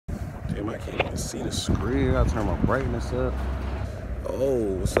Damn, I can't even see the screen. I'll turn my brightness up.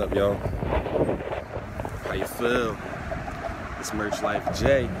 Oh, what's up, y'all? How you feel? It's Merch Life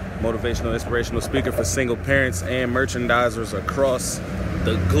J, motivational, inspirational speaker for single parents and merchandisers across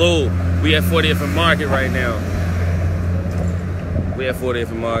the globe. We at 40th and Market right now. We at 40th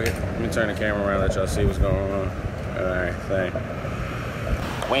and Market. Let me turn the camera around, let y'all see what's going on. All right, thanks.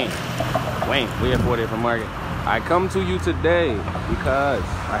 Wayne, we at 40th and Market. I come to you today because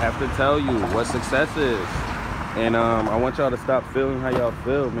I have to tell you what success is. And I want y'all to stop feeling how y'all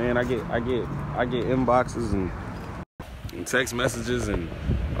feel, man. I get inboxes and text messages and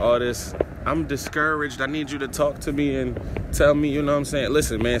all this. I'm discouraged. I need you to talk to me and tell me, you know what I'm saying?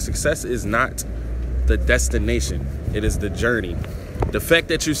 Listen, man, success is not the destination. It is the journey. The fact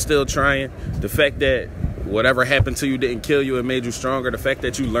that you're still trying, the fact that whatever happened to you didn't kill you, it made you stronger. The fact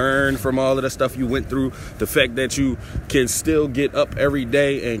that you learned from all of the stuff you went through, the fact that you can still get up every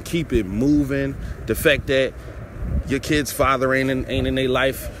day and keep it moving, the fact that your kid's father ain't in their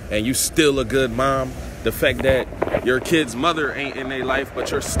life and you still a good mom, the fact that your kid's mother ain't in their life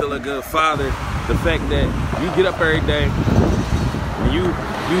but you're still a good father, the fact that you get up every day and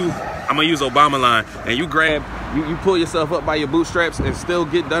I'm gonna use Obama line, and you pull yourself up by your bootstraps and still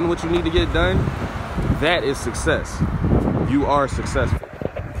get done what you need to get done. That is success. You are successful.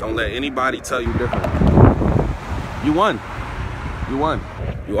 Don't let anybody tell you different. You won. You won.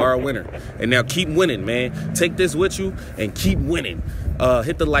 You are a winner. And now keep winning, man. Take this with you and keep winning.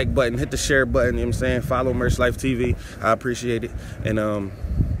 Hit the like button, hit the share button, you know what I'm saying? Follow Merch Life TV. I appreciate it. And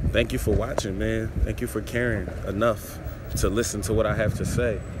thank you for watching, man. Thank you for caring enough to listen to what I have to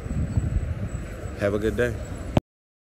say. Have a good day.